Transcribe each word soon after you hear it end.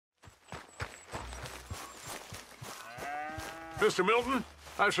Mr. Milton,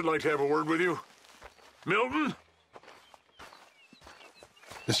 I should like to have a word with you. Milton?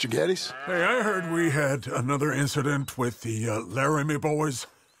 Mr. Geddes? Hey, I heard we had another incident with the Laramie boys.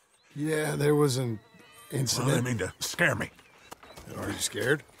 Yeah, there was an Well, I incident. mean to scare me. Are you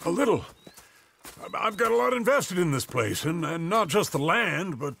scared? A little. I've got a lot invested in this place, and not just the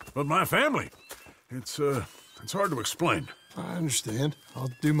land, but my family. It's hard to explain. I understand.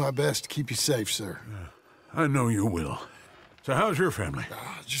 I'll do my best to keep you safe, sir. I know you will. So how's your family?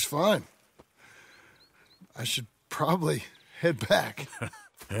 Just fine. I should probably head back.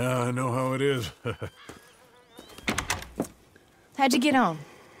 Yeah, I know how it is. How'd you get on?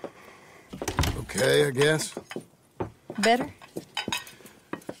 Okay, I guess. Better?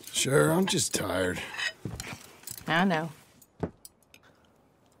 Sure, I'm just tired. I know.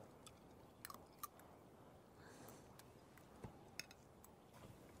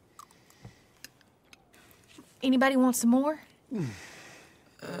 Anybody want some more?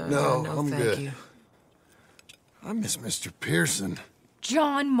 No, no, I'm thank good. you. I miss Mr. Pearson.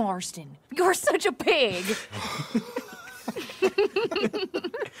 John Marston, you're such a pig.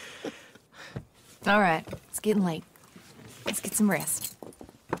 All right, it's getting late. Let's get some rest.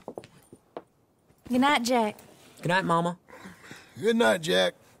 Good night, Jack. Good night, Mama. Good night,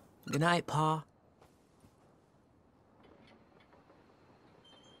 Jack. Good night, Pa.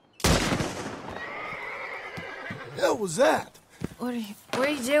 Hell was that? What are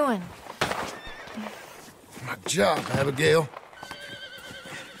you doing? My job, Abigail.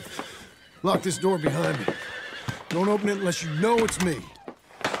 Lock this door behind me. Don't open it unless you know it's me.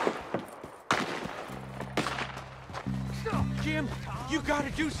 Jim, you gotta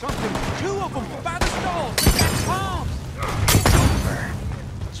do something. Two of them by the stalls. They got bombs.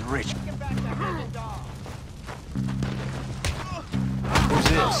 It's Rich. Who's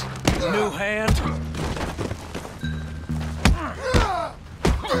this? New hand?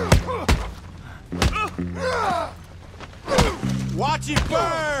 Watch it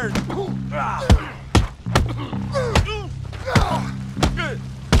burn!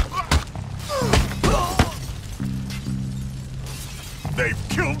 They've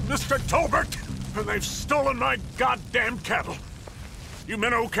killed Mr. Tolbert, and they've stolen my goddamn cattle. You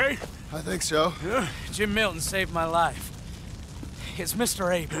men okay? I think so. Yeah? Jim Milton saved my life. It's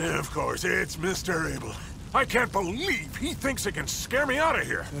Mr. Abel. Yeah, of course, it's Mr. Abel. I can't believe he thinks he can scare me out of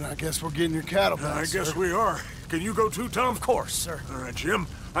here. Then I guess we're getting your cattle back, I guess sir. we are. Can you go too, Tom? Of course, sir. All right, Jim.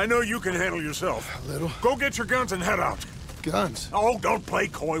 I know you can handle yourself. A little. Go get your guns and head out. Guns. Oh, don't play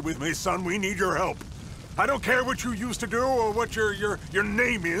coy with me, son. We need your help. I don't care what you used to do or what your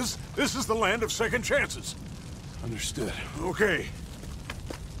name is. This is the land of second chances. Understood. Okay.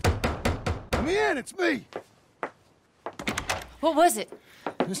 Let me in, it's me! What was it?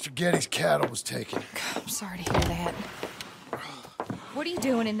 Mr. Geddes' cattle was taken. I'm sorry to hear that. What are you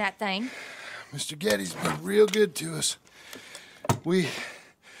doing in that thing? Mr. Geddes been real good to us. What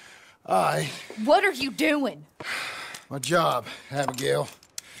are you doing? My job, Abigail.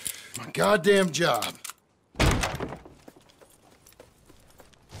 My goddamn job.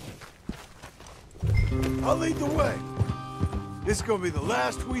 I'll lead the way. This is gonna be the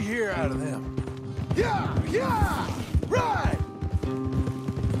last we hear out of them. Yeah! Yeah! Right!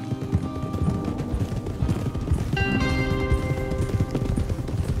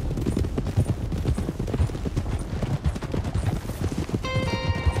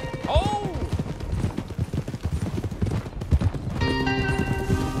 Oh!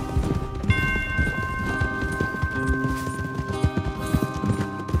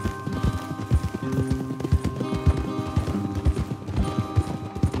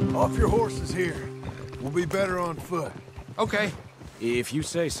 Off your horses here. We'll be better on foot. Okay. If you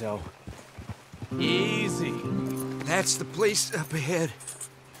say so. Easy. That's the place up ahead.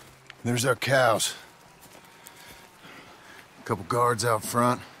 There's our cows. A couple guards out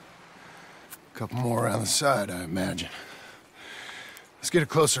front. A couple more around the side, I imagine. Let's get a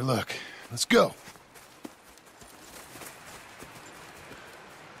closer look. Let's go.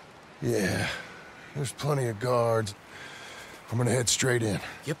 Yeah, there's plenty of guards. I'm gonna head straight in.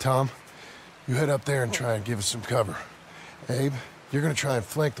 Yep. Tom, you head up there and try and give us some cover. Abe, you're gonna try and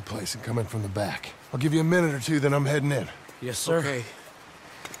flank the place and come in from the back. I'll give you a minute or two, then I'm heading in. Yes, sir. Okay.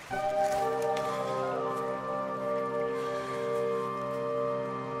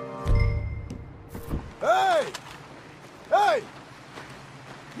 Hey! Hey!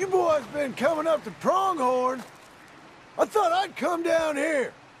 You boys been coming up to Pronghorn. I thought I'd come down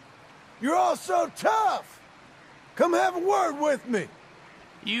here. You're all so tough. Come have a word with me.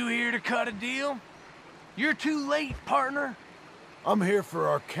 You here to cut a deal? You're too late, partner. I'm here for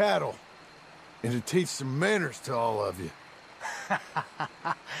our cattle. And to teach some manners to all of you.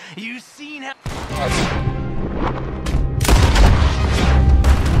 You seen how...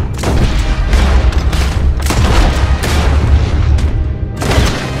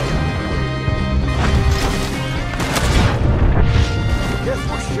 Guess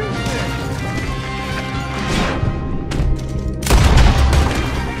we're shooting then.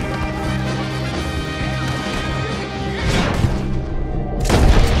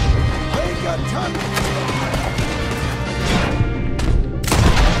 I ain't got time to...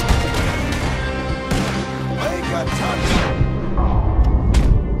 I ain't got time to...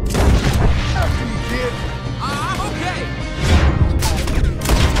 After you, kid. I'm okay.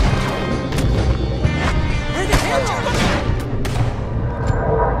 Where the hell are you?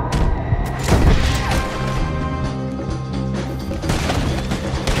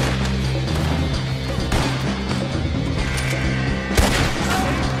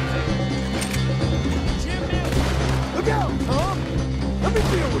 Look out, Tom! Let me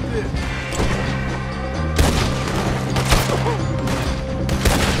deal with this!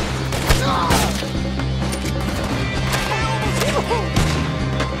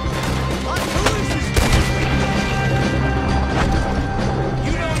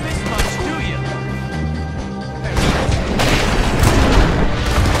 You don't miss much, do you?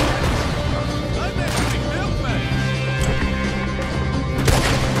 I'm actually milkman.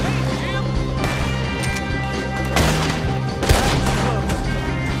 Hey, Jim.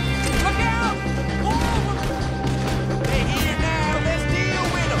 Look out! Whoa! They here now. Let's deal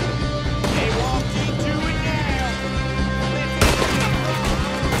with them. They walked into it now.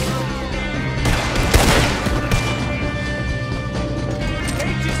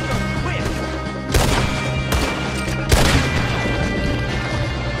 They just a whip.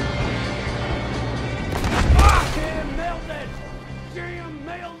 Jim Milton! Jim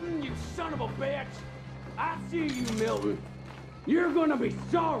Milton, you son of a bitch! I see you, Milton. You're gonna be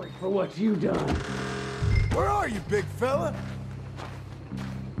sorry for what you done. Where are you, big fella?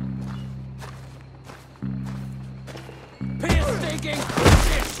 Piss stinking,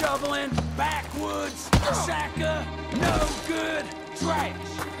 shit shoveling, backwoods, shaka, no good, trash.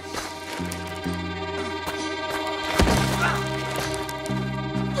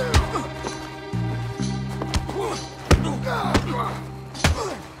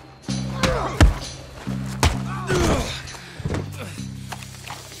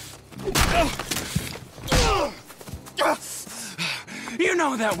 You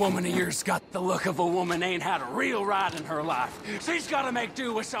know that woman of yours got the look of a woman ain't had a real ride in her life. She's gotta make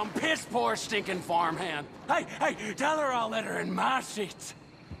do with some piss-poor stinking farmhand. Hey, tell her I'll let her in my sheets.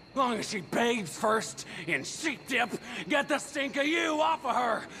 Long as she bathes first in sheep dip, get the stink of you off of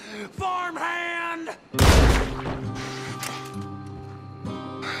her. Farmhand!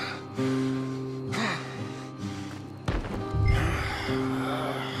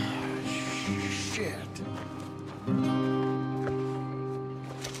 Shit.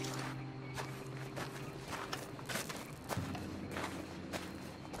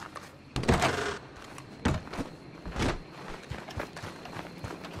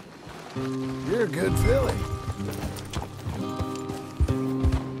 You're a good filly.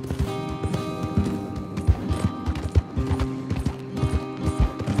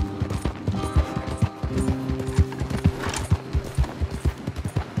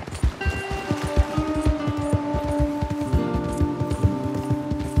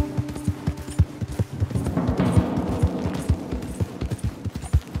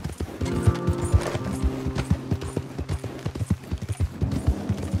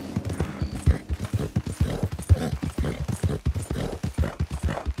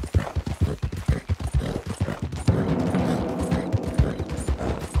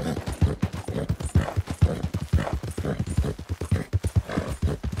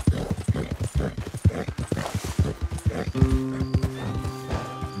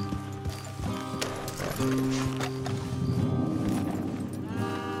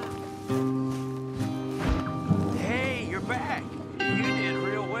 Hey, you're back. You did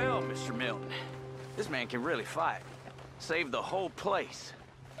real well, Mr. Milton. This man can really fight. Saved the whole place.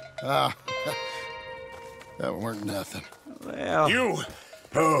 Ah, that weren't nothing. Well... You!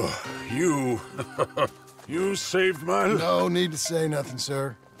 Oh, you. You saved my life. No need to say nothing,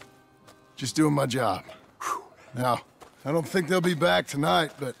 sir. Just doing my job. Now, I don't think they'll be back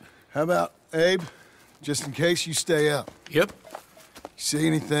tonight, but how about Abe? Just in case you stay up. Yep. See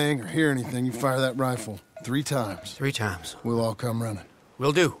anything or hear anything, you fire that rifle 3 times. 3 times. We'll all come running.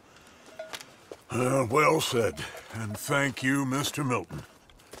 Will do. Well said. And thank you, Mr. Milton.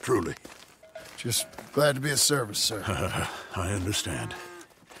 Truly. Just glad to be of service, sir. I understand.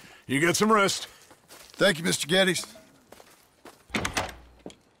 You get some rest. Thank you, Mr. Geddes.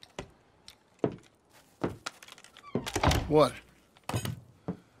 What?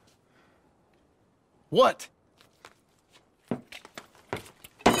 What?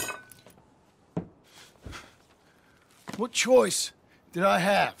 What choice did I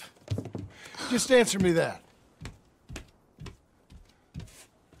have? Just answer me that.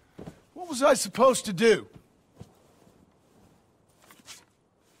 What was I supposed to do?